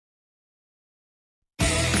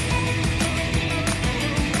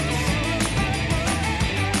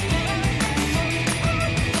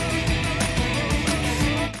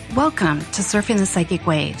Welcome to Surfing the Psychic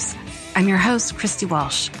Waves. I'm your host, Christy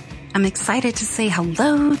Walsh. I'm excited to say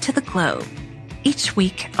hello to the globe. Each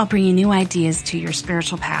week, I'll bring you new ideas to your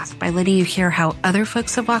spiritual path by letting you hear how other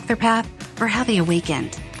folks have walked their path or how they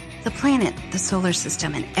awakened. The planet, the solar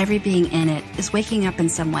system, and every being in it is waking up in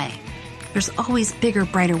some way. There's always bigger,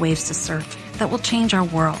 brighter waves to surf that will change our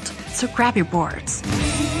world, so grab your boards.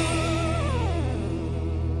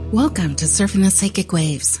 Welcome to Surfing the Psychic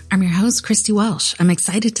Waves. I'm your host, Christy Walsh. I'm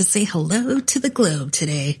excited to say hello to the globe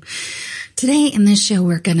today. Today in this show,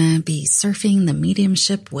 we're going to be surfing the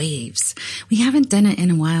mediumship waves. We haven't done it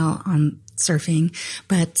in a while on surfing,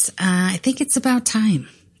 but I think it's about time.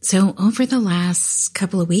 So over the last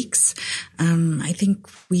couple of weeks, I think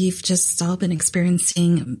we've just all been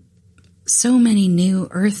experiencing so many new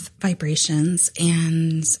earth vibrations,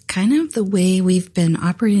 and kind of the way we've been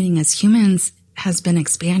operating as humans has been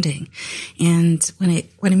expanding. And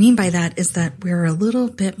what I mean by that is that we're a little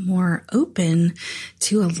bit more open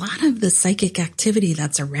to a lot of the psychic activity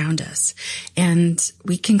that's around us. And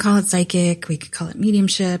we can call it psychic, we could call it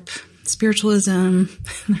mediumship, spiritualism.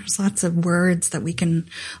 There's lots of words that we can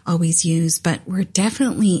always use, but we're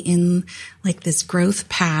definitely in like this growth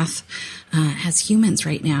path as humans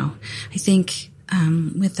right now. I think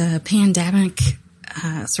with the pandemic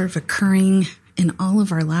sort of occurring in all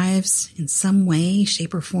of our lives in some way,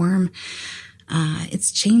 shape, or form,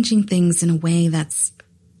 it's changing things in a way that's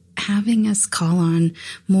having us call on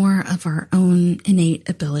more of our own innate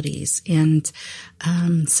abilities. And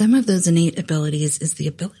some of those innate abilities is the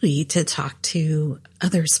ability to talk to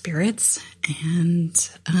other spirits and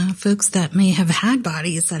folks that may have had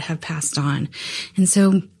bodies that have passed on. And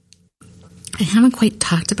so I haven't quite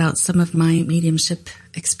talked about some of my mediumship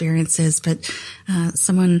experiences, but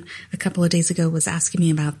someone a couple of days ago was asking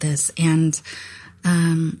me about this, and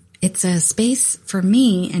it's a space for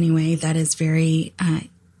me anyway that is very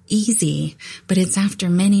easy, but it's after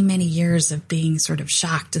many, many years of being sort of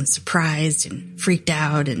shocked and surprised and freaked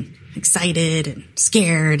out and excited and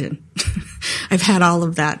scared, and I've had all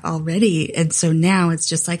of that already, and so now it's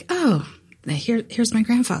just like, oh, here's my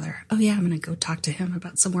grandfather. Oh yeah, I'm going to go talk to him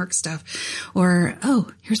about some work stuff. Or, oh,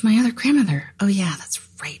 here's my other grandmother. Oh yeah, that's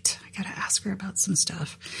right. I got to ask her about some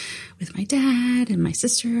stuff with my dad and my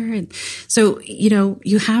sister. And so,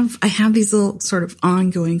 I have these little sort of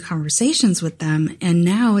ongoing conversations with them. And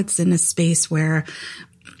now it's in a space where,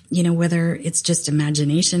 whether it's just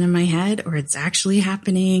imagination in my head or it's actually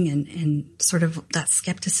happening, and sort of that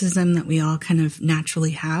skepticism that we all kind of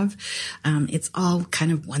naturally have, it's all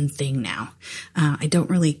kind of one thing now. I don't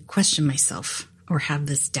really question myself or have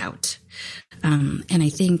this doubt. And I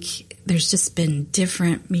think there's just been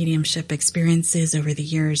different mediumship experiences over the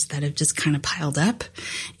years that have just kind of piled up.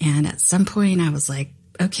 And at some point I was like,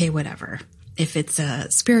 okay, whatever. If it's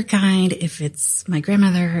a spirit guide, if it's my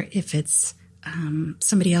grandmother, if it's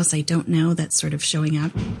somebody else I don't know that's sort of showing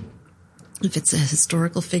up, if it's a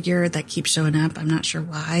historical figure that keeps showing up, I'm not sure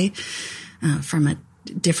why, from a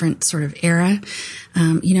different sort of era,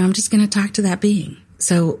 I'm just going to talk to that being.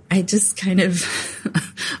 So I just kind of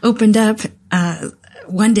opened up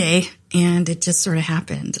one day, and it just sort of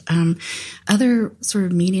happened. Other sort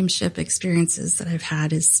of mediumship experiences that I've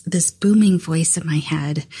had is this booming voice in my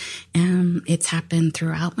head. It's happened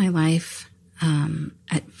throughout my life.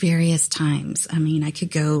 At various times. I mean, I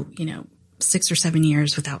could go, 6 or 7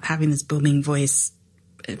 years without having this booming voice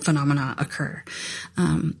phenomena occur.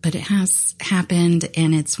 But it has happened,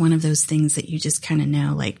 and it's one of those things that you just kind of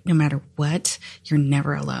know, like, no matter what, you're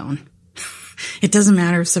never alone. It doesn't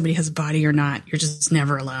matter if somebody has a body or not, you're just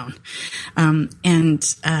never alone. Now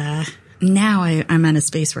I'm in a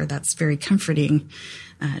space where that's very comforting,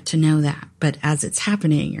 to know that. But as it's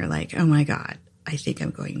happening, you're like, oh my God, I think I'm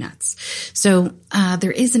going nuts. So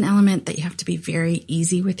there is an element that you have to be very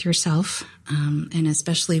easy with yourself, and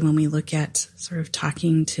especially when we look at sort of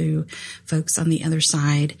talking to folks on the other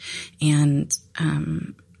side, and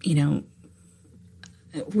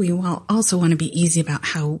we will also want to be easy about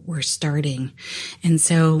how we're starting. And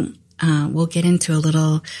so we'll get into a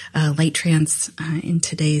little light trance in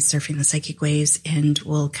today's Surfing the Psychic Waves, and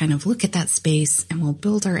we'll kind of look at that space, and we'll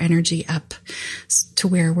build our energy up to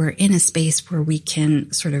where we're in a space where we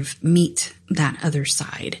can sort of meet that other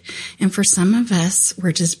side. And for some of us,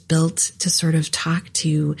 we're just built to sort of talk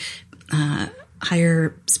to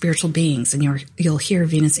higher spiritual beings, and you'll hear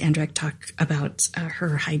Venus Andrecht talk about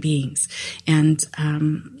her high beings, and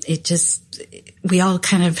we all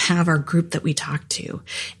kind of have our group that we talk to,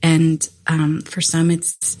 and for some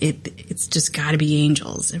it's just got to be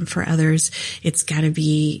angels, and for others it's got to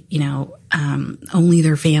be only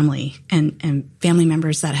their family and family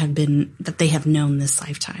members that they have known this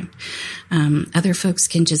lifetime. Other folks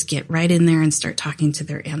can just get right in there and start talking to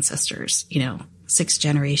their ancestors, 6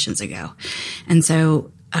 generations ago. And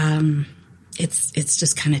so, it's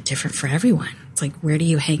just kind of different for everyone. It's like, where do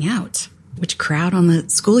you hang out? Which crowd on the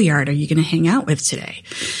schoolyard are you going to hang out with today?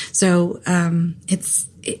 So,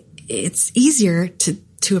 it's easier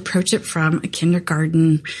to approach it from a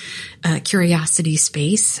kindergarten, curiosity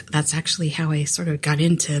space. That's actually how I sort of got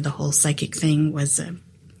into the whole psychic thing, was a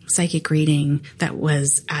psychic reading that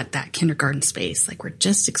was at that kindergarten space. Like, we're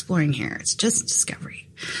just exploring here. It's just discovery.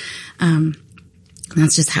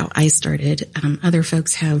 That's just how I started. Other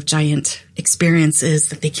folks have giant experiences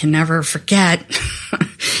that they can never forget.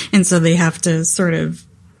 And so they have to sort of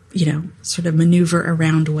maneuver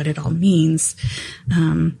around what it all means.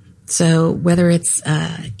 So whether it's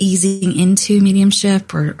easing into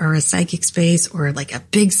mediumship or a psychic space, or like a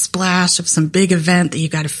big splash of some big event that you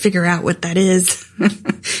got to figure out what that is,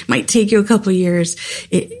 might take you a couple of years.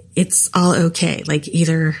 It's all okay. Like,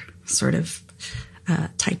 either sort of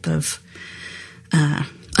type of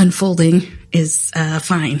unfolding is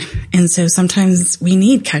fine. And so sometimes we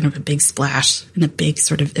need kind of a big splash and a big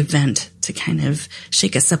sort of event to kind of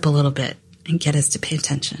shake us up a little bit and get us to pay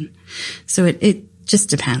attention. So it just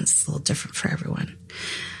depends. It's a little different for everyone.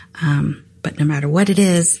 But no matter what it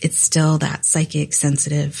is, it's still that psychic,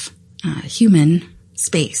 sensitive, human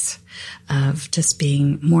space of just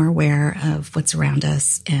being more aware of what's around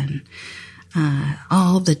us and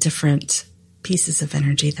all the different pieces of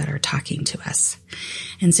energy that are talking to us.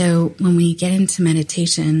 And so when we get into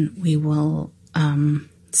meditation, we will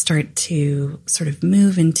start to sort of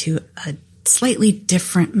move into a slightly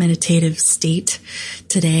different meditative state.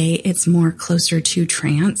 Today, it's more closer to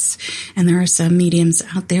trance. And there are some mediums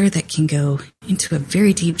out there that can go into a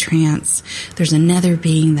very deep trance. There's another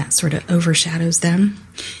being that sort of overshadows them,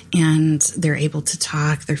 and they're able to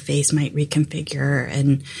talk. Their face might reconfigure,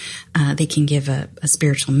 and they can give a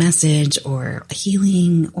spiritual message or a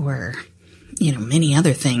healing, or many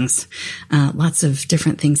other things. Lots of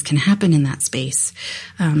different things can happen in that space.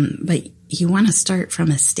 But you want to start from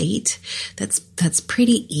a state that's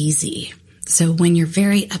pretty easy. So when you're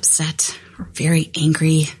very upset or very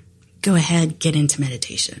angry, go ahead, get into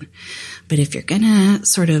meditation. But if you're going to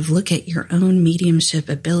sort of look at your own mediumship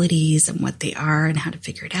abilities and what they are and how to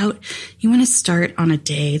figure it out, you want to start on a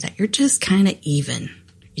day that you're just kind of even.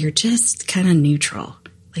 You're just kind of neutral.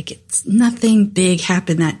 Like, it's nothing big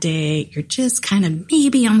happened that day. You're just kind of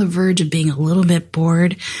maybe on the verge of being a little bit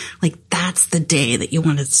bored. Like, that's the day that you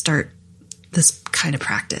want to start this kind of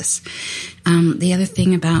practice. The other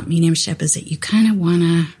thing about mediumship is that you kind of want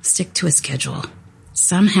to stick to a schedule.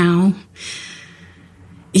 Somehow,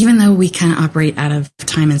 even though we kind of operate out of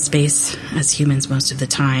time and space as humans most of the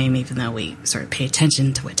time, even though we sort of pay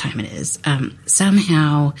attention to what time it is,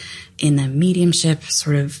 somehow in the mediumship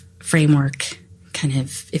sort of framework, kind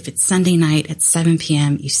of, if it's Sunday night at 7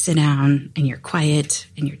 p.m., you sit down and you're quiet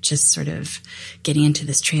and you're just sort of getting into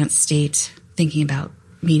this trance state, thinking about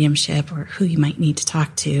mediumship or who you might need to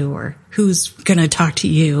talk to or who's going to talk to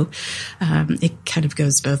you. It kind of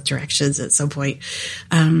goes both directions at some point.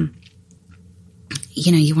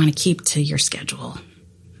 You want to keep to your schedule.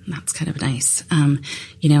 That's kind of nice.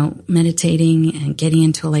 Meditating and getting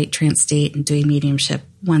into a light trance state and doing mediumship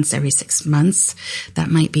once every 6 months, that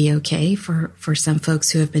might be okay for some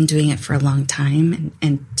folks who have been doing it for a long time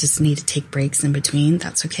and just need to take breaks in between.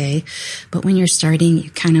 That's okay. But when you're starting,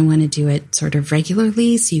 you kind of want to do it sort of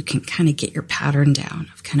regularly so you can kind of get your pattern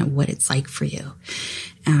down of kind of what it's like for you.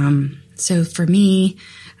 So for me,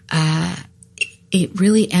 it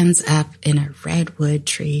really ends up in a redwood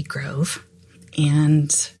tree grove.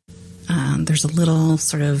 And there's a little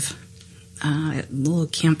sort of little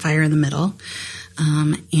campfire in the middle.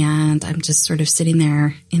 And I'm just sort of sitting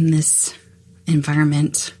there in this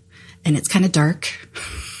environment, and it's kind of dark.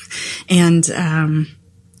 And the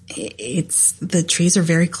trees are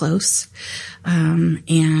very close.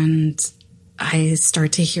 And I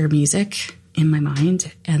start to hear music in my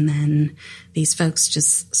mind, and then these folks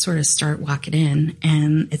just sort of start walking in,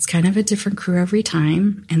 and it's kind of a different crew every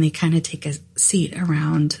time, and they kind of take a seat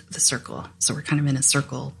around the circle. So we're kind of in a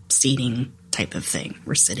circle seating type of thing.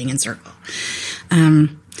 We're sitting in circle.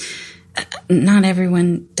 Not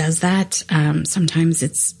everyone does that. Sometimes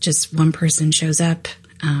it's just one person shows up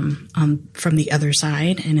from the other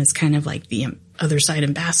side and is kind of like the other side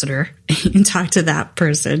ambassador and talk to that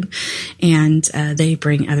person, and they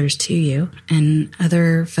bring others to you. And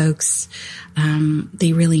other folks,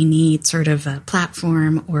 they really need sort of a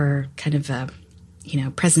platform or kind of a,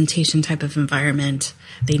 presentation type of environment.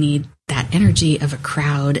 They need that energy of a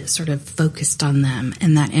crowd sort of focused on them,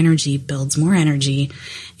 and that energy builds more energy,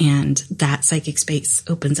 and that psychic space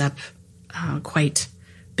opens up quite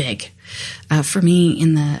big. For me,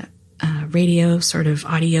 in the radio sort of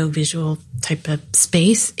audio visual type of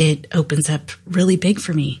space, it opens up really big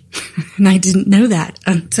for me. And I didn't know that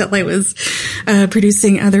until I was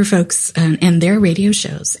producing other folks and their radio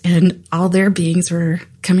shows, and all their beings were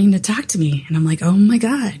coming to talk to me. And I'm like, oh my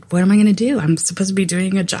God, what am I going to do? I'm supposed to be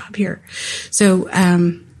doing a job here. So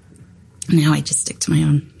now I just stick to my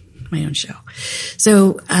own show.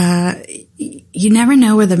 So you never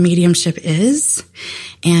know where the mediumship is,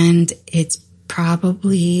 and it's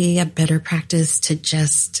probably a better practice to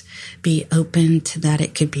just be open to that.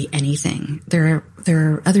 It could be anything. There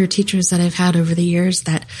are other teachers that I've had over the years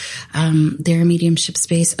that their mediumship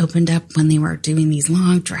space opened up when they were doing these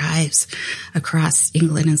long drives across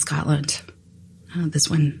England and Scotland. This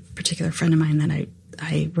one particular friend of mine that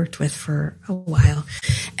I worked with for a while,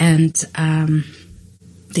 and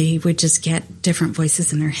they would just get different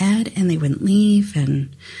voices in their head, and they wouldn't leave,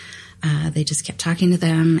 and they just kept talking to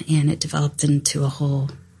them, and it developed into a whole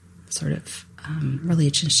sort of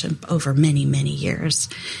relationship over many, many years.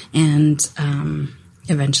 And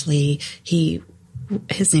eventually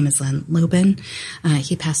his name is Len Lobin.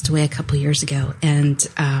 He passed away a couple years ago, and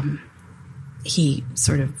he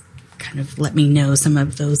sort of kind of let me know some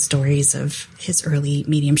of those stories of his early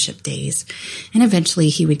mediumship days. And eventually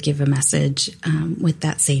he would give a message with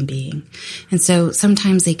that same being. And so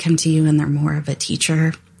sometimes they come to you and they're more of a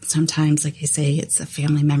teacher. Sometimes, like I say, it's a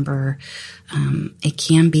family member. It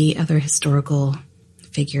can be other historical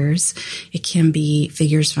figures. It can be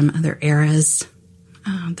figures from other eras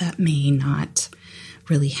that may not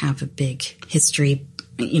really have a big history,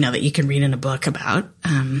 that you can read in a book about.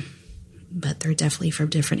 But they're definitely from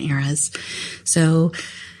different eras. So,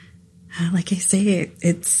 like I say,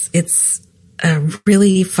 it's a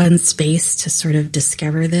really fun space to sort of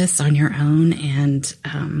discover this on your own, and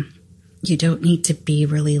you don't need to be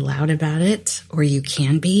really loud about it, or you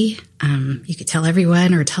can be. You could tell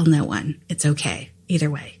everyone or tell no one. It's okay, either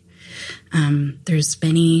way. There's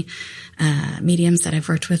many mediums that I've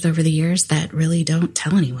worked with over the years that really don't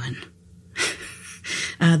tell anyone.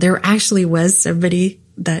 There actually was somebody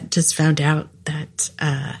that just found out that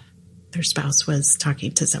their spouse was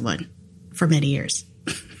talking to someone for many years.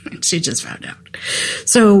 She just found out.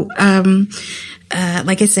 So,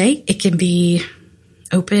 like I say, it can be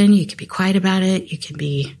open. You can be quiet about it. You can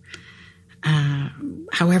be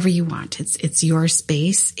however you want. It's your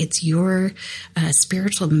space. It's your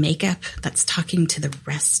spiritual makeup that's talking to the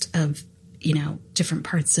rest of, different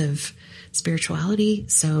parts of spirituality.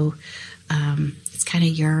 So it's kind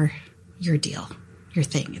of your deal, your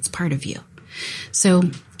thing. It's part of you. So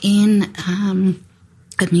in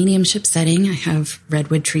a mediumship setting, I have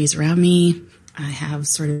redwood trees around me. I have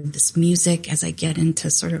sort of this music as I get into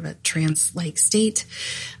sort of a trance-like state.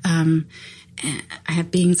 I have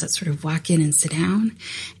beings that sort of walk in and sit down,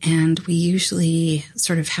 and we usually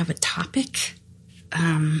sort of have a topic,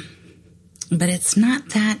 but it's not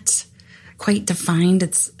that quite defined.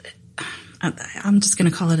 I'm just going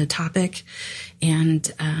to call it a topic,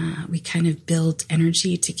 and we kind of build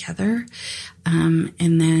energy together, and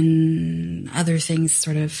then other things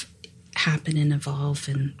sort of happen and evolve,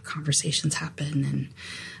 and conversations happen,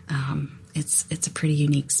 and it's a pretty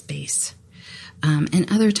unique space.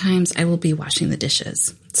 And other times I will be washing the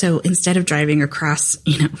dishes. So instead of driving across,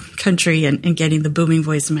 country and getting the booming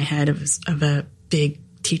voice in my head of a big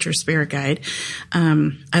teacher spirit guide,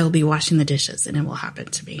 I will be washing the dishes, and it will happen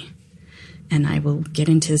to me. And I will get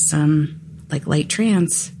into some light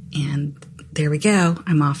trance, and there we go.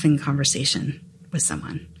 I'm off in conversation with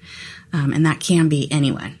someone. And that can be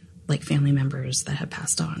anyone, like family members that have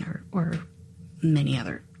passed on, or many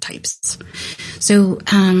other types. So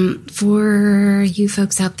for you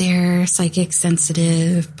folks out there, psychic,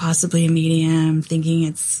 sensitive, possibly a medium,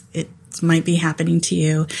 thinking it might be happening to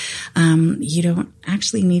you, you don't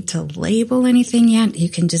actually need to label anything yet. You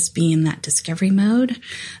can just be in that discovery mode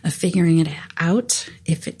of figuring it out.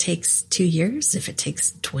 If it takes 2 years, if it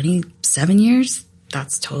takes 27 years,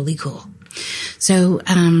 that's totally cool. So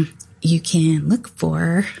you can look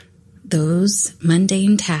for those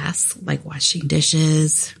mundane tasks like washing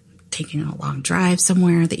dishes, taking a long drive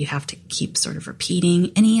somewhere that you have to keep sort of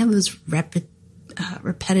repeating, any of those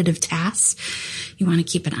repetitive tasks you want to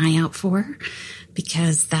keep an eye out for.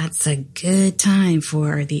 because that's a good time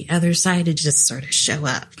for the other side to just sort of show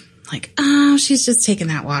up. Like, oh, she's just taking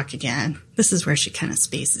that walk again. This is where she kind of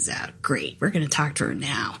spaces out. Great. We're going to talk to her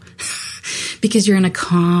now. Because you're in a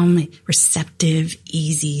calm, receptive,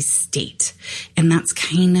 easy state. And that's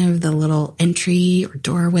kind of the little entry or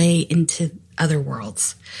doorway into other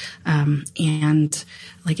worlds. And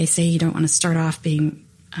like I say, you don't want to start off being,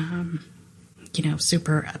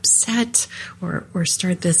 super upset or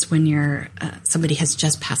start this when you're, somebody has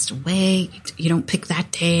just passed away. You don't pick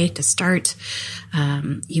that day to start.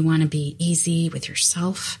 You want to be easy with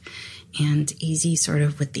yourself and easy sort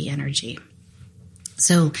of with the energy.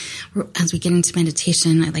 So as we get into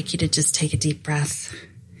meditation, I'd like you to just take a deep breath,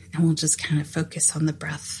 and we'll just kind of focus on the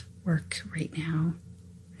breath work right now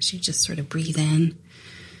as you just sort of breathe in.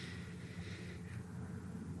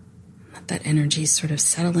 Let that energy sort of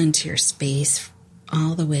settle into your space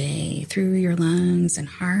all the way through your lungs and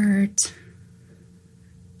heart,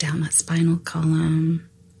 down that spinal column,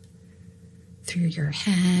 through your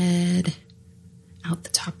head, out the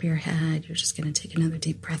top of your head. You're just going to take another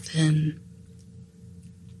deep breath in.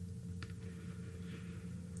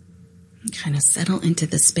 Kind of settle into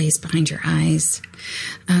the space behind your eyes.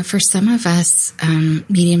 For some of us,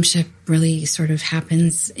 mediumship really sort of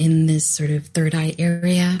happens in this sort of third eye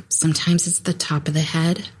area. Sometimes it's the top of the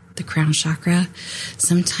head, the crown chakra.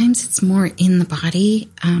 Sometimes it's more in the body.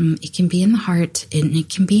 It can be in the heart, and it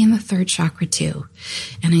can be in the third chakra too.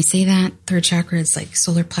 And I say that third chakra is like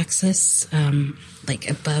solar plexus, like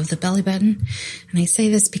above the belly button. And I say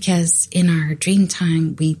this because in our dream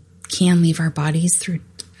time, we can leave our bodies through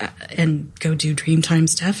and go do dream time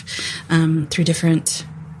stuff through different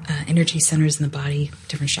energy centers in the body,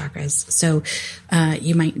 different chakras. So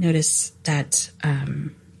you might notice that,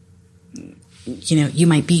 you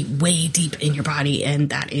might be way deep in your body, and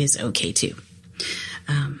that is okay too.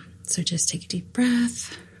 So just take a deep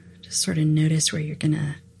breath. Just sort of notice where you're going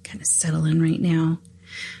to kind of settle in right now.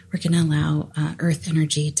 We're going to allow earth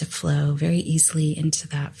energy to flow very easily into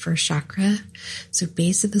that first chakra. So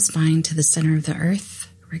base of the spine to the center of the earth.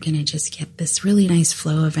 We're going to just get this really nice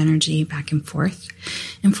flow of energy back and forth.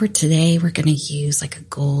 And for today, we're going to use like a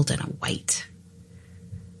gold and a white.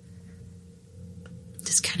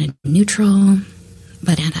 Just kind of neutral,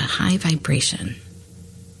 but at a high vibration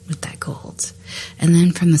with that gold. And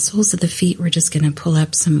then from the soles of the feet, we're just going to pull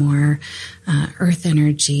up some more earth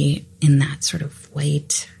energy in that sort of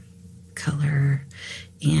white color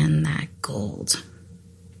and that gold.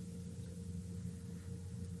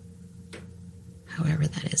 However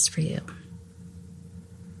that is for you.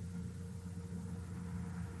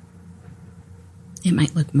 It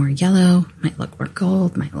might look more yellow, might look more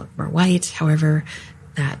gold, might look more white, however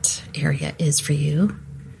that area is for you.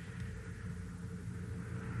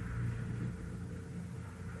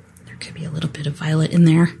 There could be a little bit of violet in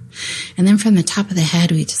there. And then from the top of the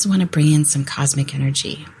head, we just want to bring in some cosmic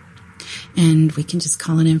energy. And we can just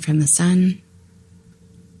call it in from the sun.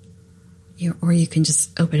 Or you can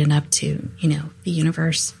just open it up to, the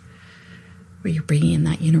universe, where you're bringing in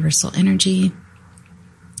that universal energy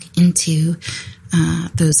into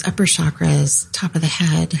those upper chakras, top of the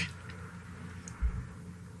head.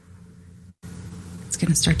 It's going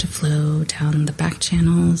to start to flow down the back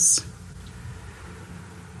channels.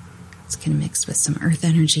 It's going to mix with some earth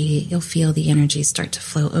energy. You'll feel the energy start to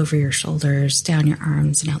flow over your shoulders, down your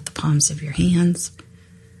arms, and out the palms of your hands.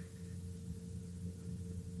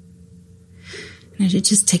 And to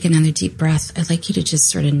just take another deep breath, I'd like you to just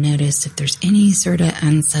sort of notice if there's any sort of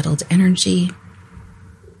unsettled energy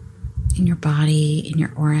in your body, in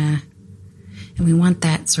your aura. And we want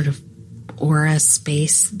that sort of aura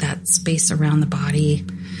space, that space around the body,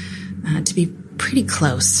 to be pretty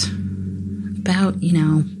close. About,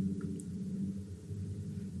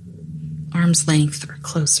 arm's length or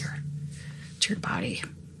closer to your body.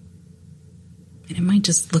 And it might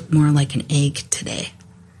just look more like an egg today.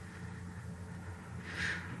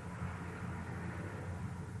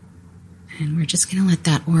 And we're just going to let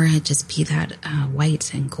that aura just be that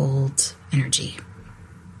white and gold energy.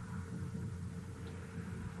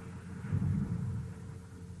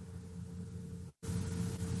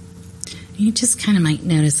 You just kind of might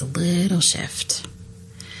notice a little shift.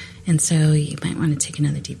 And so you might want to take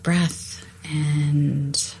another deep breath.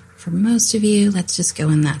 And for most of you, let's just go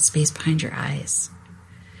in that space behind your eyes.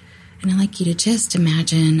 And I'd like you to just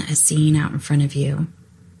imagine a scene out in front of you.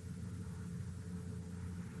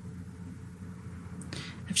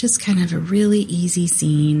 Of just kind of a really easy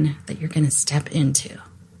scene that you're going to step into.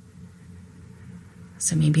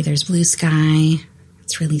 So maybe there's blue sky,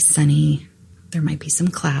 it's really sunny, there might be some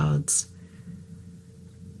clouds.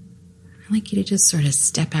 I'd like you to just sort of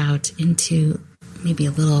step out into maybe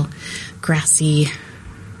a little grassy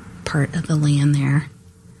part of the land there.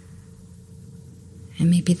 And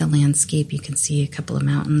maybe the landscape, you can see a couple of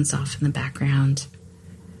mountains off in the background.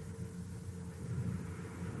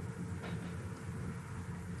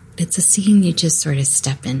 It's a scene you just sort of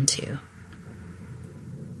step into.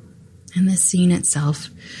 And the scene itself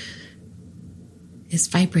is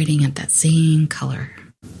vibrating at that same color.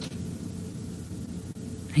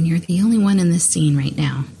 And you're the only one in this scene right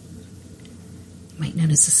now. You might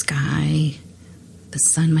notice the sky. The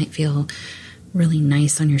sun might feel really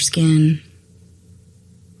nice on your skin.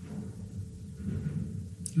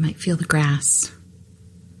 You might feel the grass.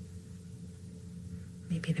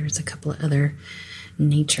 Maybe there's a couple of other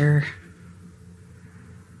nature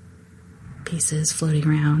pieces floating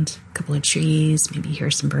around, a couple of trees, maybe hear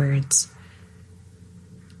some birds.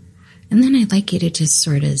 And then I'd like you to just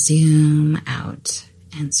sort of zoom out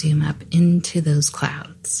and zoom up into those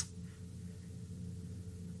clouds.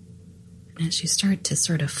 And as you start to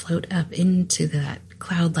sort of float up into that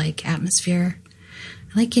cloud-like atmosphere,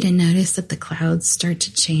 I'd like you to notice that the clouds start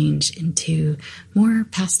to change into more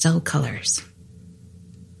pastel colors.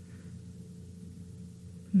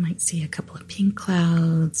 You might see a couple of pink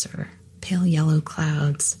clouds or pale yellow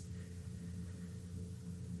clouds,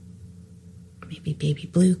 maybe baby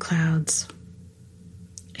blue clouds.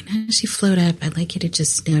 And as you float up, I'd like you to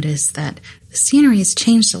just notice that the scenery has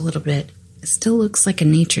changed a little bit. It still looks like a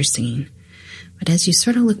nature scene, but as you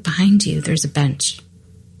sort of look behind you, there's a bench.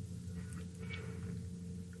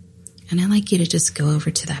 And I'd like you to just go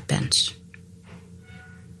over to that bench.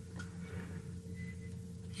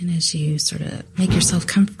 And as you sort of make yourself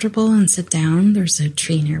comfortable and sit down, there's a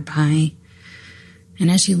tree nearby. And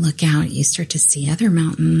as you look out, you start to see other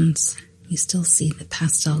mountains. You still see the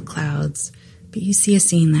pastel clouds, but you see a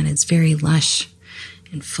scene that is very lush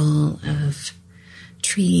and full of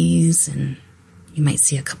trees. And you might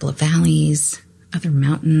see a couple of valleys, other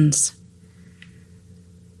mountains,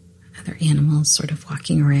 other animals sort of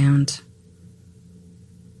walking around.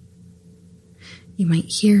 You might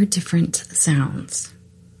hear different sounds.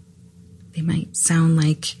 They might sound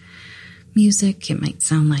like music. It might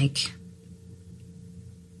sound like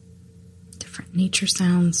different nature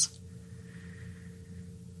sounds.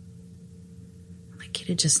 I'd like you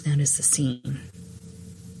to just notice the scene.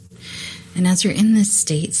 And as you're in this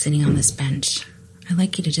state, sitting on this bench, I'd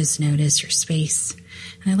like you to just notice your space.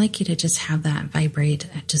 And I'd like you to just have that vibrate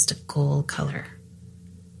at just a gold color.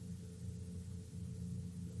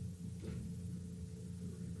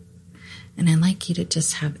 And I'd like you to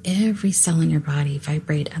just have every cell in your body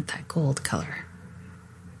vibrate at that gold color.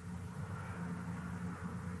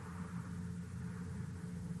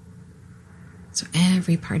 So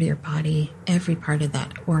every part of your body, every part of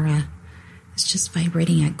that aura is just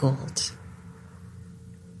vibrating at gold.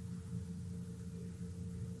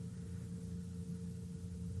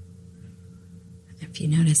 If you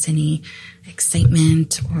notice any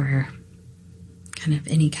excitement or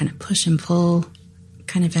any kind of push and pull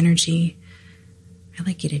kind of energy, I'd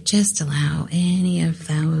like you to just allow any of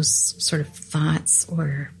those sort of thoughts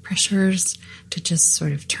or pressures to just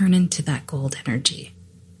sort of turn into that gold energy.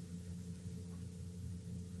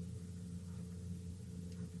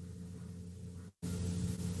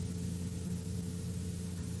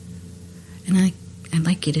 And I'd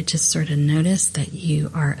like you to just sort of notice that you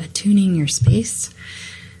are attuning your space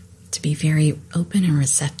to be very open and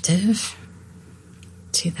receptive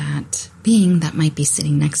to that being that might be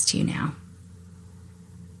sitting next to you now.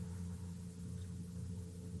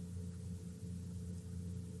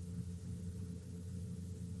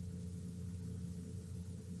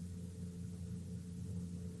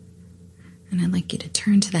 And I'd like you to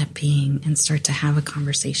turn to that being and start to have a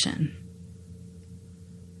conversation.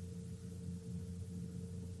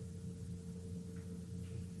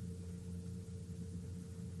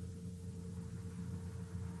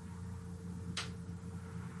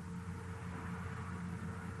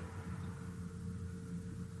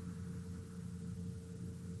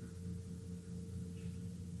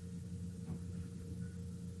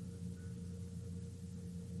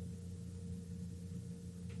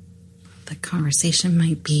 The conversation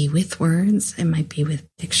might be with words, it might be with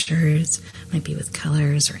pictures, it might be with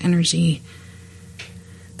colors or energy.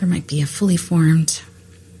 There might be a fully formed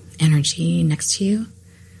energy next to you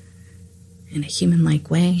in a human-like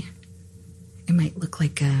way. It might look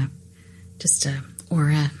like just an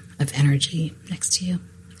aura of energy next to you,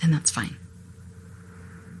 and that's fine.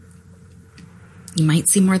 You might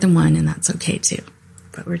see more than one, and that's okay too,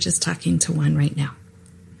 but we're just talking to one right now.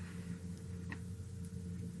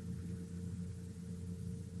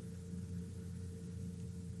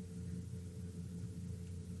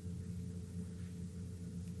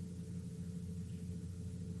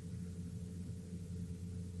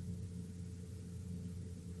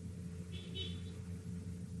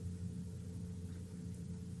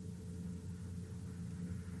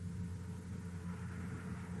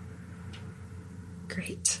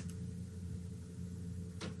 Great.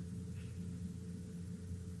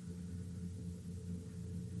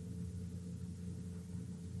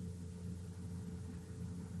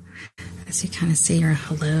 As you kind of say your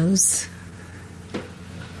hellos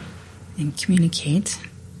and communicate,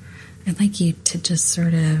 I'd like you to just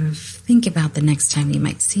sort of think about the next time you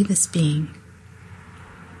might see this being.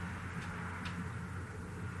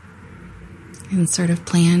 And sort of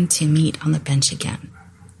plan to meet on the bench again.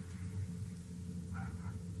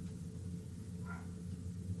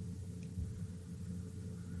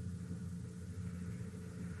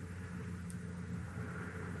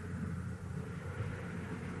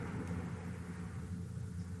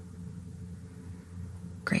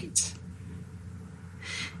 Great.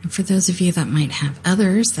 And for those of you that might have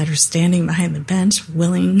others that are standing behind the bench,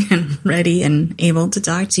 willing and ready and able to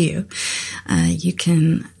talk to you, you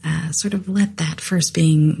can sort of let that first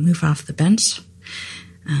being move off the bench.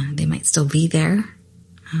 They might still be there,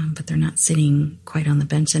 but they're not sitting quite on the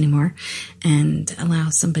bench anymore, and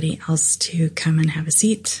allow somebody else to come and have a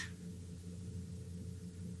seat.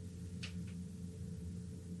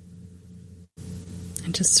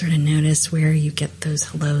 And just sort of notice where you get those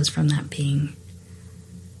hellos from that being.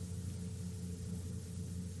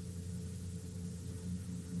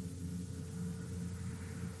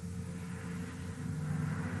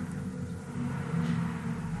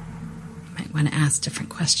 You might want to ask different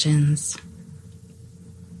questions.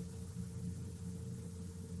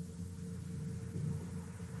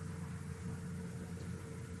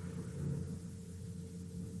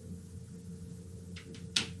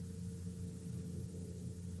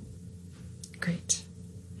 Great.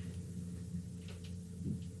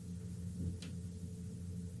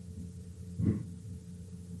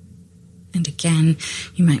 And again,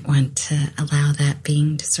 you might want to allow that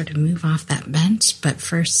being to sort of move off that bench, but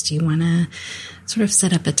first you want to sort of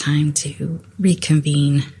set up a time to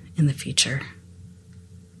reconvene in the future.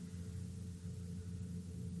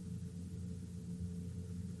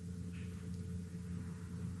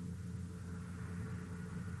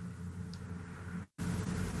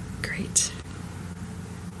 Great.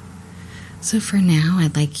 So for now,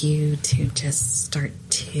 I'd like you to just start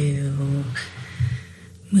to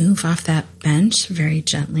move off that bench very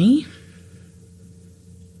gently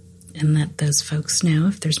and let those folks know,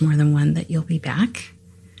 if there's more than one, that you'll be back.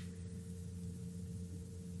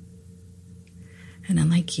 And I'd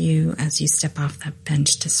like you, as you step off that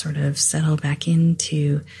bench, to sort of settle back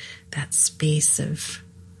into that space of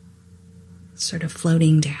sort of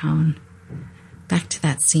floating down, back to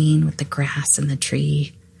that scene with the grass and the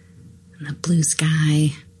tree and the blue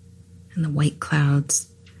sky and the white clouds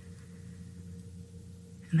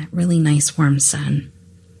and that really nice warm sun.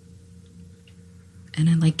 And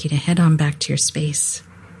I'd like you to head on back to your space,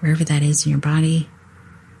 wherever that is in your body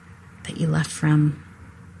that you left from,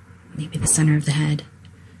 maybe the center of the head.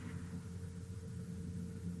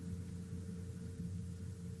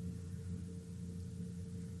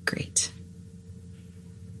 Great.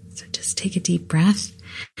 So just take a deep breath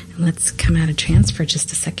and let's come out of trance for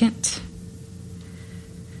just a second.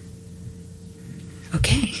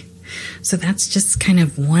 Okay. So that's just kind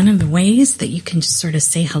of one of the ways that you can just sort of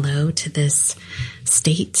say hello to this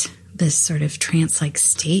state, this sort of trance-like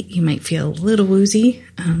state. You might feel a little woozy,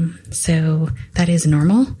 so that is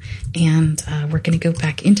normal. And we're going to go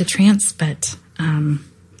back into trance, but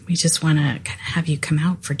we just want to kind of have you come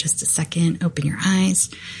out for just a second, open your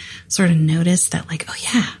eyes, sort of notice that, like, oh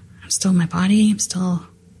yeah, I'm still in my body, I'm still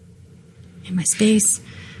in my space,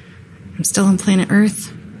 I'm still on planet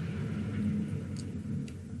Earth.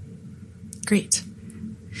 Great.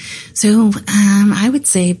 So I would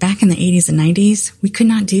say back in the 80s and 90s, we could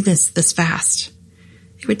not do this fast.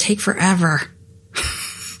 It would take forever.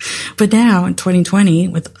 But now in 2020,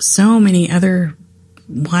 with so many other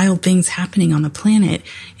wild things happening on the planet,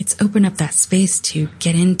 it's opened up that space to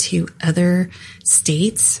get into other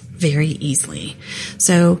states very easily.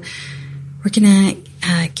 So we're going to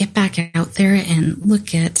get back out there and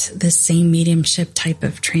look at the same mediumship type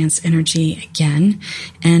of trance energy again.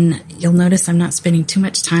 And you'll notice I'm not spending too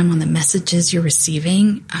much time on the messages you're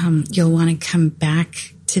receiving. You'll want to come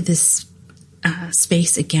back to this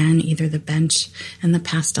space again, either the bench and the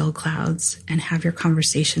pastel clouds, and have your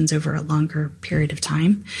conversations over a longer period of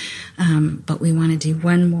time. But we want to do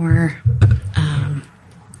one more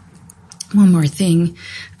thing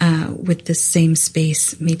with this same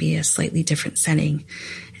space, maybe a slightly different setting,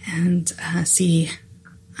 and see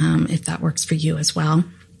if that works for you as well.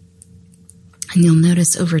 And you'll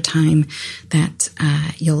notice over time that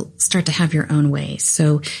you'll start to have your own way.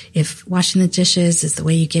 So if washing the dishes is the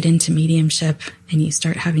way you get into mediumship and you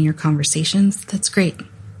start having your conversations, that's great.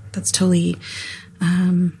 That's totally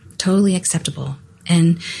totally acceptable.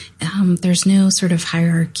 And there's no sort of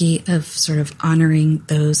hierarchy of sort of honoring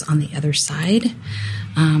those on the other side.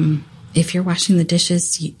 If you're washing the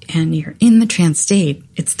dishes and you're in the trance state,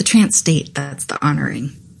 it's the trance state that's the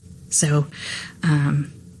honoring. So,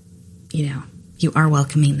 you are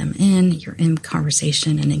welcoming them in, you're in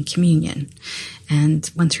conversation and in communion. And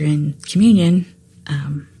once you're in communion,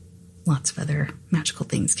 lots of other magical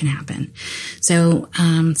things can happen. So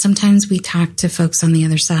sometimes we talk to folks on the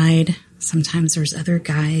other side. Sometimes there's other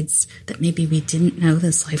guides that maybe we didn't know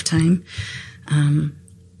this lifetime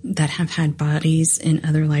that have had bodies in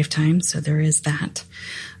other lifetimes. So there is that.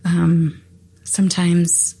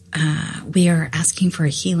 Sometimes we are asking for a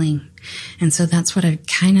healing. And so that's what I'd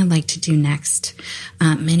kind of like to do next.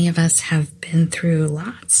 Many of us have been through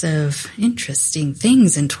lots of interesting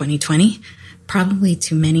things in 2020, probably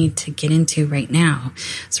too many to get into right now.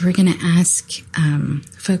 So we're going to ask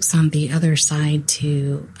folks on the other side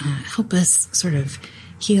to help us sort of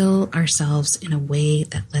heal ourselves in a way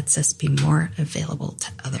that lets us be more available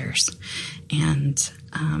to others and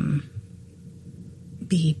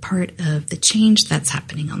be part of the change that's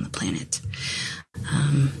happening on the planet.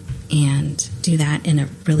 And do that in a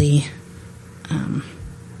really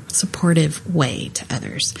supportive way to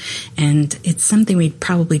others. And it's something we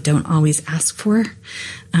probably don't always ask for.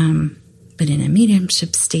 But in a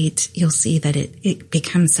mediumship state, you'll see that it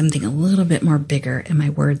becomes something a little bit more bigger, and my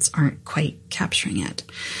words aren't quite capturing it.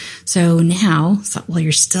 So now, while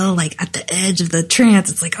you're still like at the edge of the trance,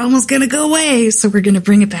 it's like almost going to go away. So we're going to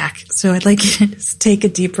bring it back. So I'd like you to just take a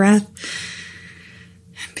deep breath.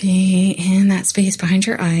 Be in that space behind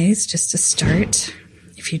your eyes just to start.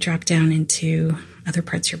 If you drop down into other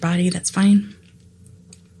parts of your body, that's fine.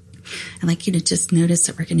 I'd like you to just notice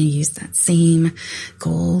that we're going to use that same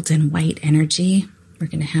gold and white energy. We're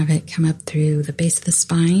going to have it come up through the base of the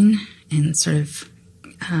spine and sort of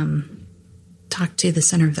talk to the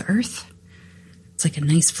center of the earth. It's like a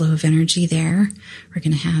nice flow of energy there. We're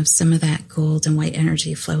going to have some of that gold and white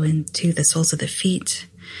energy flow into the soles of the feet,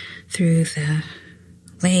 through the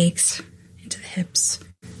legs, into the hips,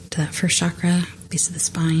 to that first chakra, base of the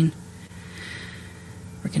spine.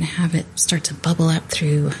 We're going to have it start to bubble up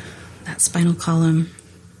through that spinal column.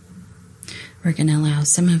 We're going to allow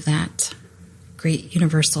some of that great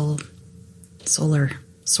universal solar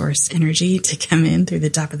source energy to come in through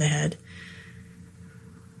the top of the head.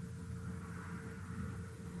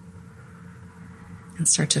 And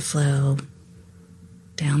start to flow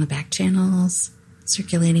down the back channels,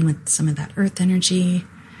 circulating with some of that earth energy.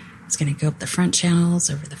 It's going to go up the front channels,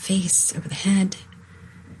 over the face, over the head.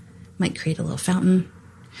 Might create a little fountain.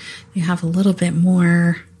 You have a little bit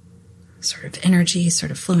more sort of energy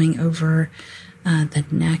sort of flowing over the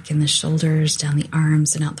neck and the shoulders, down the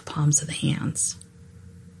arms and out the palms of the hands.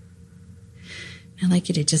 I'd like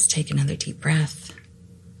you to just take another deep breath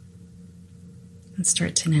and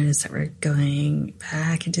start to notice that we're going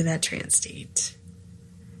back into that trance state.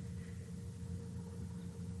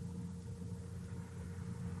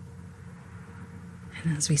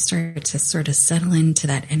 And as we start to sort of settle into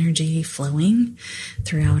that energy flowing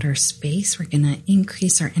throughout our space, we're going to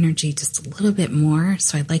increase our energy just a little bit more.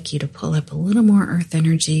 So I'd like you to pull up a little more earth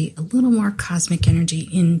energy, a little more cosmic energy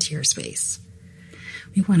into your space.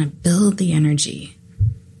 We want to build the energy.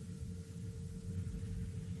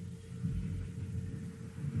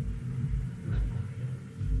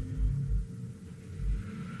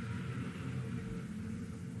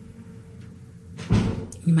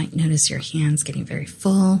 You might notice your hands getting very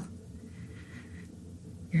full.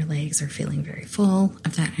 Your legs are feeling very full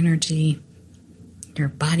of that energy. Your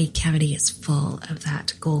body cavity is full of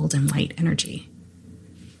that gold and white energy.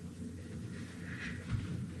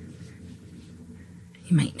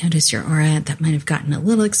 You might notice your aura that might have gotten a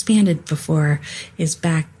little expanded before is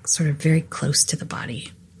back sort of very close to the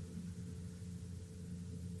body.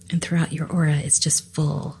 And throughout your aura, it's just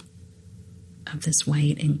full of this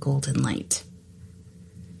white and golden light.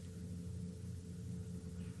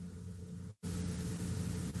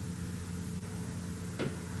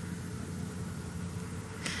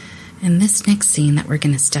 And this next scene that we're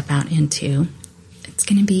going to step out into, it's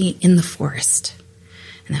going to be in the forest.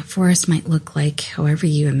 And that forest might look like however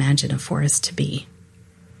you imagine a forest to be.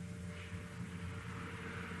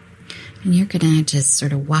 And you're going to just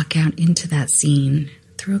sort of walk out into that scene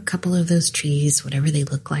through a couple of those trees, whatever they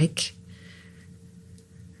look like.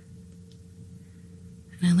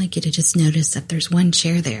 And I'd like you to just notice that there's one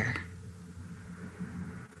chair there.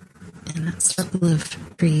 In that circle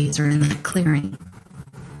of trees or in that clearing.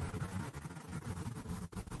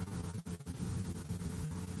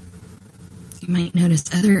 You might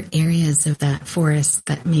notice other areas of that forest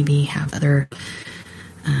that maybe have other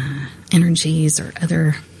energies or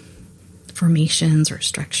other formations or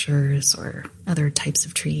structures or other types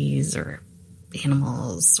of trees or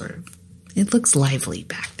animals, or it looks lively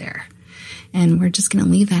back there. And we're just going to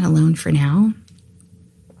leave that alone for now.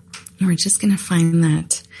 And we're just going to find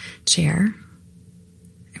that chair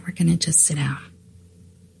and we're going to just sit down.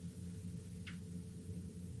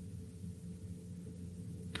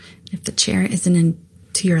 If the chair isn't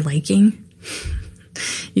to your liking,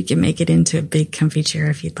 you can make it into a big comfy chair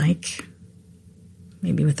if you'd like,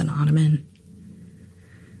 maybe with an ottoman.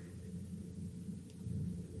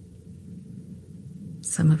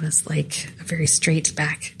 Some of us like a very straight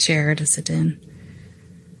back chair to sit in,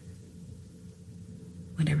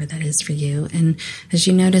 whatever that is for you. And as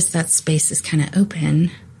you notice that space is kind of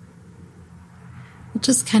open, we'll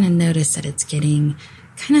just kind of notice that it's getting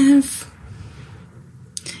kind of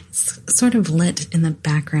sort of lit in the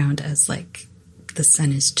background as like the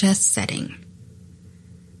sun is just setting.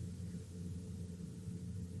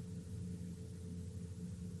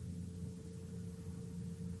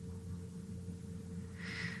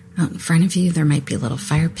 Out in front of you, there might be a little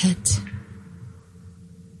fire pit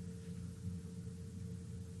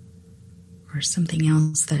or something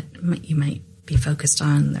else that you might be focused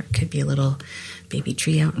on. There could be a little baby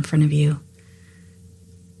tree out in front of you.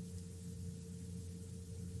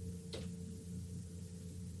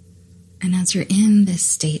 And as you're in this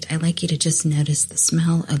state, I'd like you to just notice the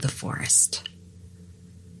smell of the forest.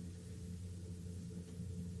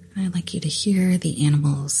 And I'd like you to hear the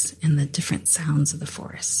animals and the different sounds of the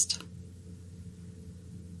forest.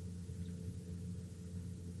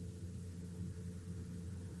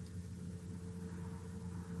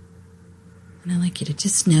 And I'd like you to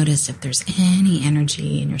just notice if there's any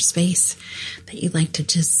energy in your space that you'd like to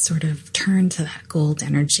just sort of turn to that gold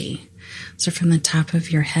energy. So from the top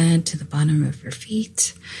of your head to the bottom of your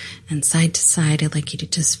feet and side to side, I'd like you to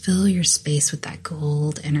just fill your space with that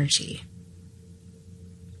gold energy.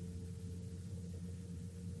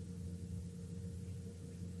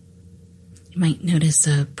 You might notice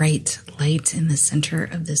a bright light in the center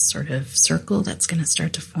of this sort of circle that's going to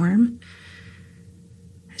start to form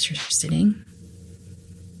as you're sitting.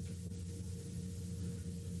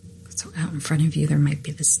 So out in front of you, there might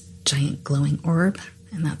be this giant glowing orb,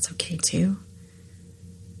 and that's okay too.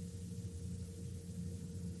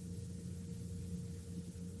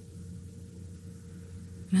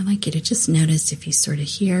 And I'd like you to just notice if you sort of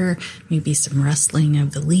hear maybe some rustling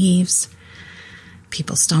of the leaves,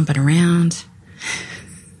 people stomping around.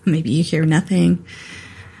 Maybe you hear nothing.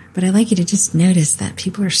 But I'd like you to just notice that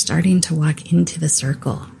people are starting to walk into the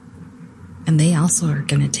circle, and they also are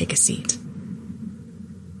going to take a seat.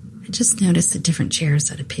 And just notice the different chairs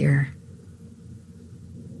that appear.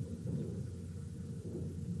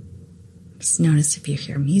 Just notice if you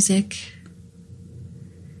hear music,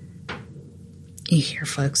 you hear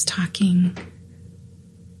folks talking.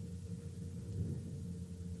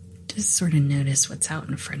 Just sort of notice what's out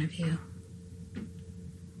in front of you.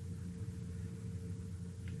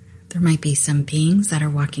 There might be some beings that are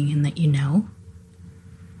walking in that you know.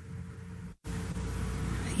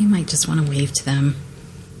 You might just want to wave to them.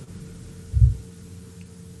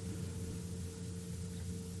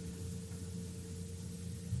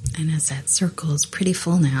 And as that circle is pretty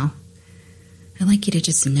full now, I'd like you to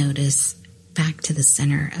just notice back to the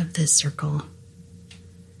center of this circle.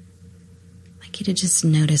 I'd like you to just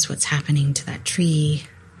notice what's happening to that tree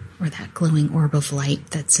or that glowing orb of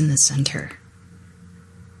light that's in the center.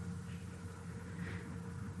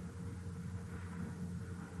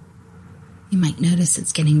 You might notice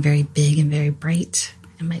it's getting very big and very bright.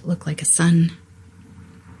 It might look like a sun.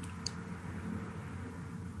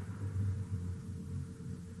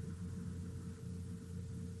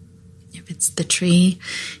 If it's the tree,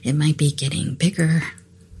 it might be getting bigger.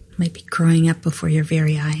 It might be growing up before your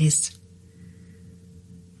very eyes.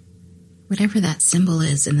 Whatever that symbol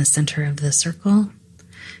is in the center of the circle,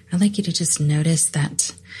 I'd like you to just notice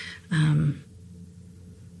that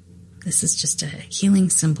this is just a healing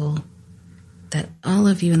symbol that all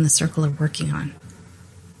of you in the circle are working on.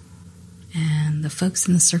 And the folks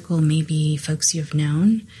in the circle may be folks you've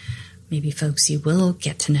known, maybe folks you will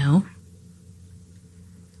get to know.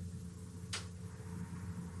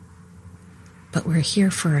 But we're here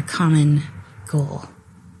for a common goal.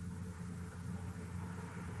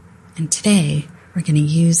 And today, we're going to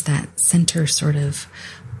use that center sort of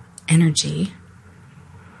energy.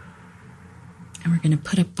 And we're going to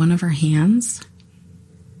put up one of our hands.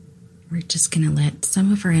 We're just going to let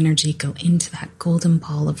some of our energy go into that golden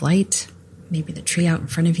ball of light, maybe the tree out in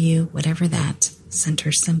front of you, whatever that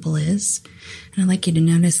center symbol is. And I'd like you to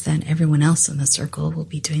notice that everyone else in the circle will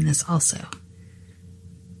be doing this also.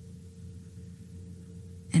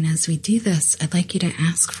 And as we do this, I'd like you to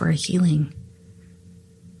ask for a healing.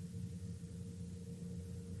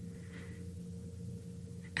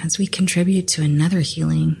 As we contribute to another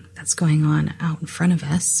healing that's going on out in front of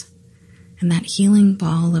us, and that healing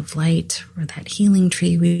ball of light or that healing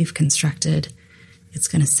tree we've constructed, it's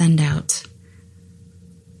going to send out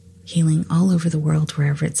healing all over the world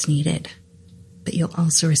wherever it's needed. But you'll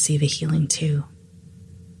also receive a healing too.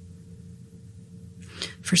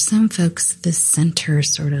 For some folks, this center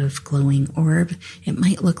sort of glowing orb, it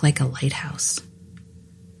might look like a lighthouse.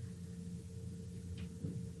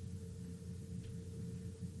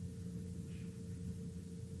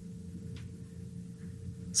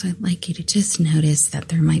 So I'd like you to just notice that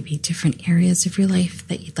there might be different areas of your life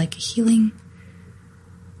that you'd like a healing.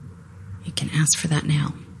 You can ask for that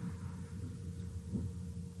now.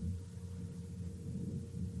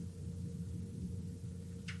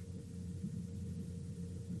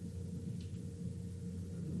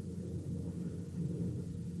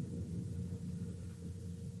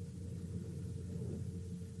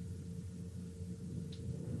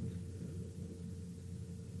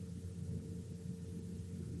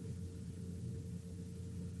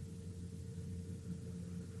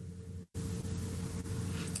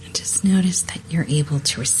 Just notice that you're able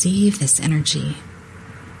to receive this energy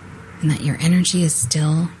and that your energy is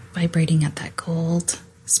still vibrating at that gold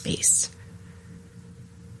space.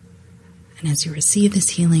 And as you receive this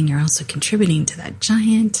healing, you're also contributing to that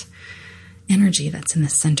giant energy that's in the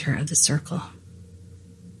center of the circle.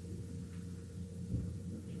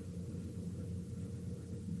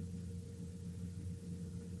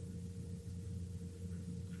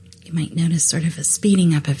 You might notice sort of a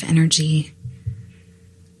speeding up of energy.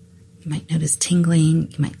 You might notice tingling,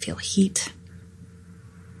 you might feel heat,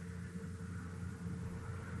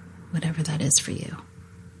 whatever that is for you.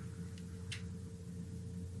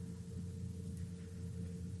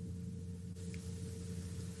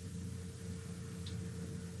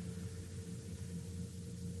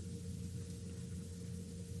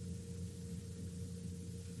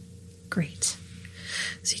 Great.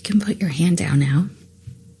 So you can put your hand down now,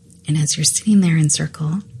 and as you're sitting there in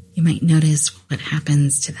circle, you might notice what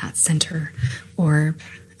happens to that center orb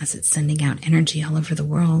as it's sending out energy all over the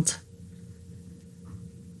world.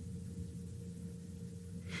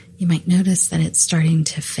 You might notice that it's starting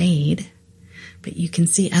to fade, but you can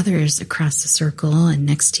see others across the circle and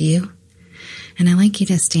next to you. And I'd like you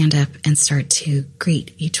to stand up and start to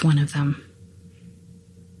greet each one of them.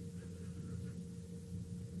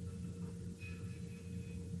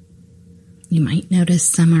 You might notice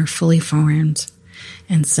some are fully formed,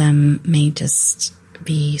 and some may just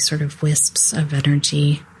be sort of wisps of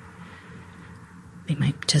energy. They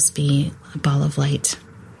might just be a ball of light.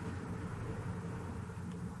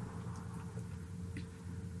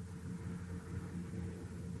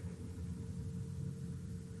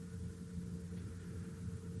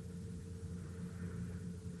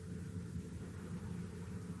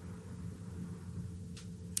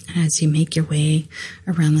 As you make your way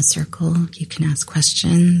around the circle, you can ask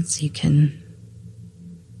questions, you can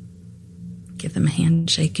give them a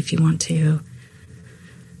handshake if you want to. You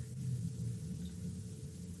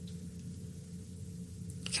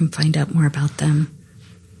can find out more about them.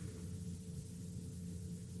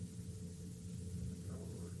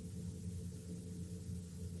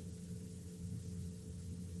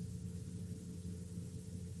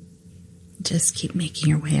 Just keep making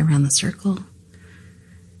your way around the circle.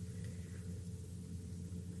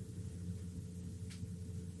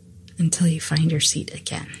 Until you find your seat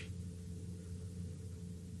again.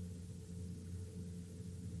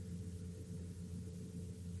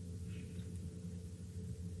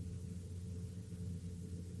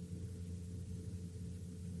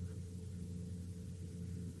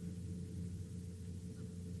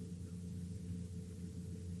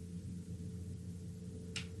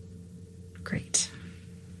 Great.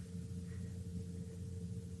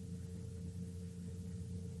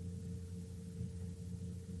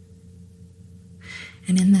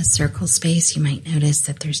 And in this circle space, you might notice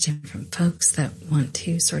that there's different folks that want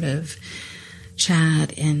to sort of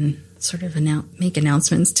chat and sort of make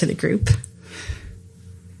announcements to the group.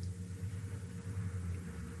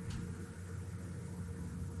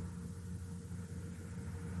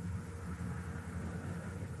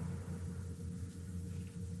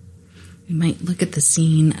 You might look at the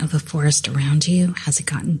scene of the forest around you. Has it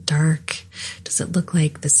gotten dark? Does it look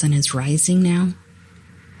like the sun is rising now?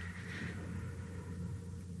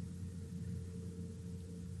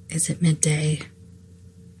 Is it midday?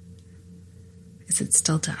 Is it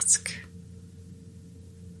still dusk?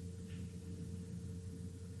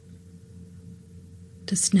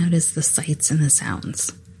 Just notice the sights and the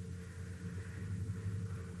sounds.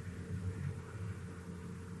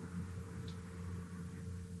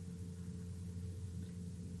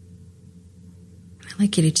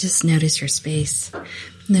 like you to just notice your space.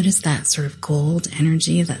 Notice that sort of gold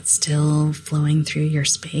energy that's still flowing through your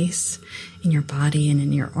space, in your body and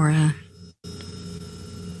in your aura.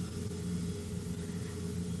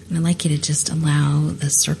 And I'd like you to just allow the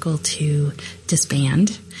circle to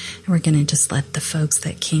disband. And we're going to just let the folks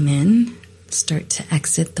that came in start to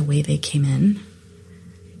exit the way they came in.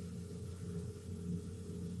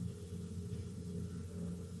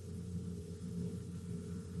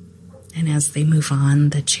 And as they move on,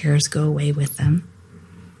 the chairs go away with them.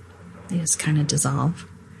 They just kind of dissolve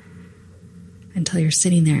until you're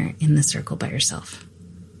sitting there in the circle by yourself.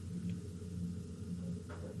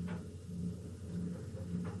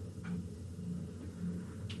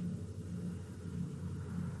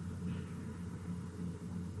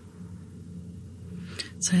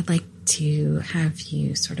 So I'd like to have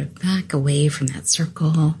you sort of back away from that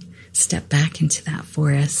circle, step back into that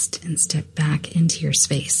forest, and step back into your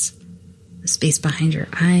space. The space behind your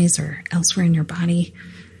eyes or elsewhere in your body.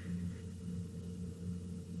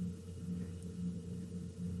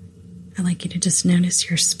 I'd like you to just notice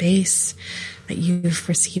your space, that you've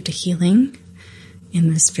received a healing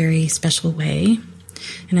in this very special way.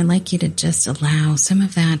 And I'd like you to just allow some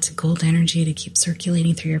of that gold energy to keep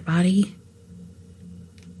circulating through your body.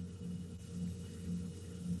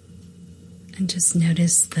 And just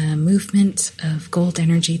notice the movement of gold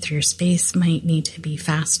energy through your space might need to be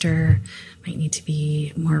faster, might need to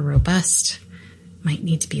be more robust, might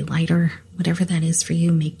need to be lighter. Whatever that is for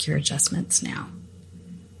you, make your adjustments now.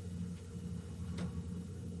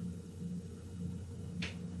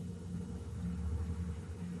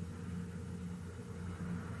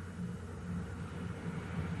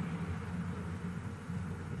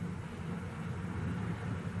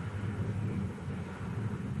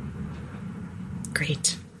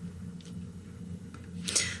 Great.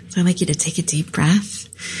 So I'd like you to take a deep breath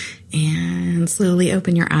and slowly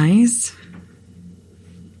open your eyes.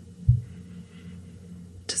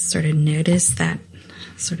 Just sort of notice that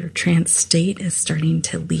sort of trance state is starting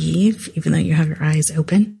to leave, even though you have your eyes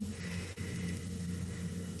open.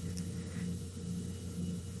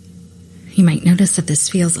 You might notice that this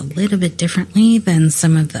feels a little bit differently than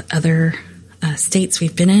some of the other states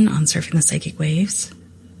we've been in on Surfing the Psychic Waves.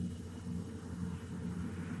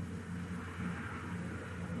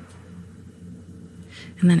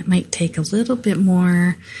 And then it might take a little bit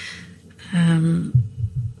more of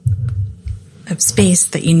space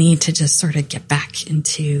that you need to just sort of get back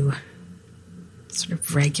into sort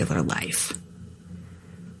of regular life.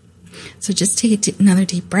 So just take another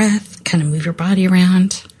deep breath, kind of move your body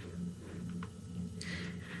around.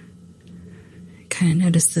 Kind of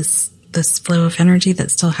notice this flow of energy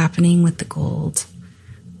that's still happening with the gold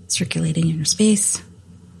circulating in your space.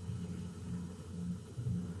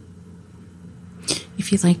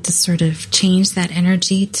 If you'd like to sort of change that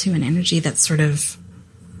energy to an energy that's sort of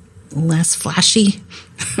less flashy,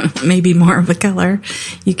 maybe more of a color,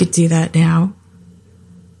 you could do that now.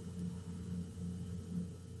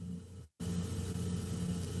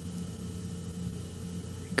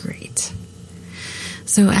 Great.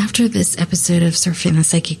 So after this episode of Surfing the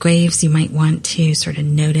Psychic Waves, you might want to sort of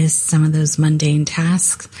notice some of those mundane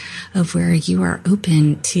tasks of where you are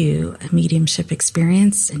open to a mediumship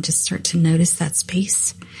experience and just start to notice that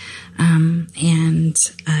space and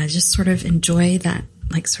just sort of enjoy that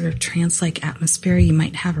like sort of trance-like atmosphere you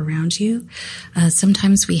might have around you.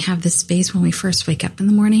 Sometimes we have this space when we first wake up in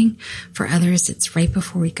the morning. For others, it's right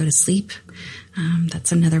before we go to sleep.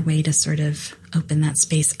 That's another way to sort of open that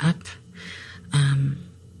space up.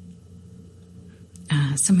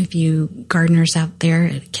 Some of you gardeners out there,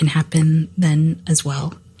 it can happen then as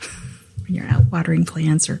well when you're out watering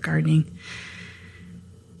plants or gardening.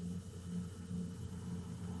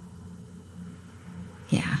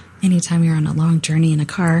 Yeah, anytime you're on a long journey in a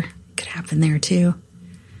car, it could happen there too.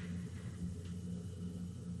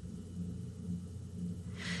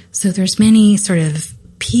 So there's many sort of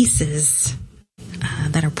pieces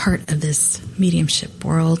that are part of this mediumship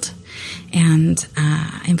world. And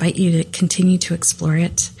I invite you to continue to explore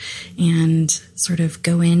it and sort of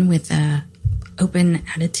go in with a open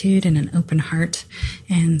attitude and an open heart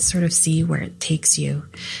and sort of see where it takes you.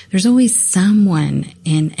 There's always someone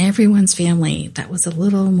in everyone's family that was a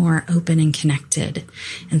little more open and connected.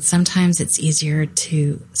 And sometimes it's easier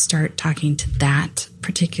to start talking to that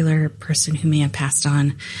particular person who may have passed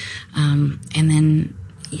on. And then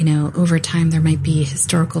over time, there might be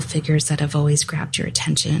historical figures that have always grabbed your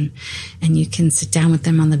attention, and you can sit down with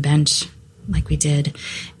them on the bench like we did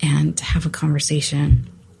and have a conversation.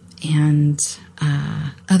 And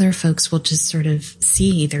other folks will just sort of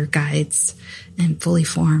see their guides and fully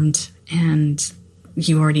formed and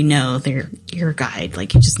you already know they're your guide,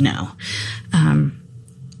 like you just know.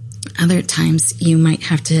 Other times you might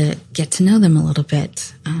have to get to know them a little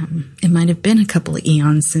bit. It might have been a couple of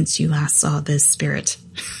eons since you last saw this spirit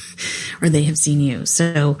or they have seen you.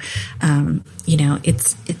 So,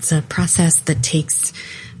 it's a process that takes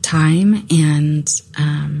time, and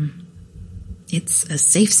it's a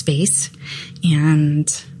safe space,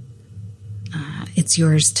 and it's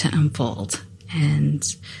yours to unfold. And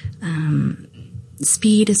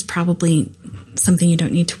speed is probably something you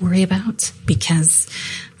don't need to worry about, because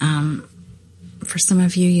for some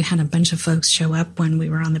of you, you had a bunch of folks show up when we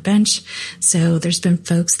were on the bench. So there's been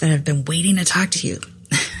folks that have been waiting to talk to you.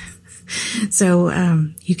 So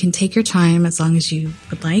you can take your time as long as you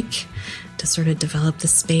would like to sort of develop the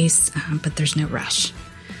space, but there's no rush.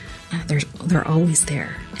 They're always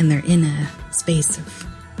there, and they're in a space of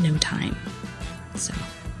no time.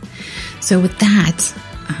 So with that,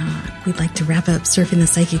 we'd like to wrap up Surfing the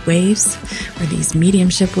Psychic Waves, or these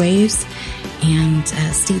mediumship waves, and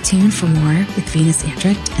stay tuned for more with Venus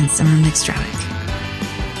Andrecht and Summer McStravick.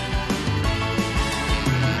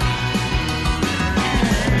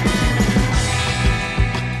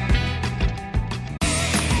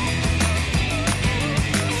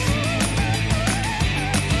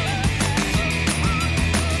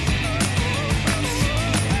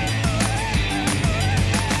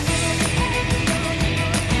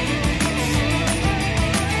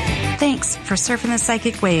 Thanks for surfing the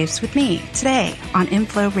psychic waves with me today on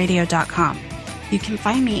inflowradio.com. You can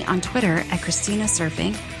find me on Twitter at Christina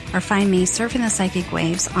Surfing, or find me surfing the psychic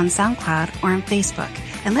waves on SoundCloud or on Facebook,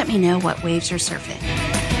 and let me know what waves you're surfing.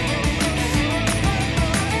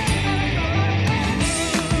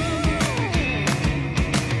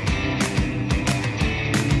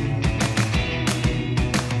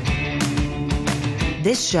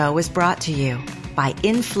 This show is brought to you by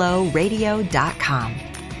inflowradio.com,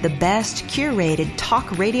 the best curated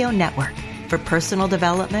talk radio network for personal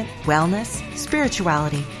development, wellness,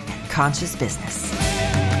 spirituality, and conscious business.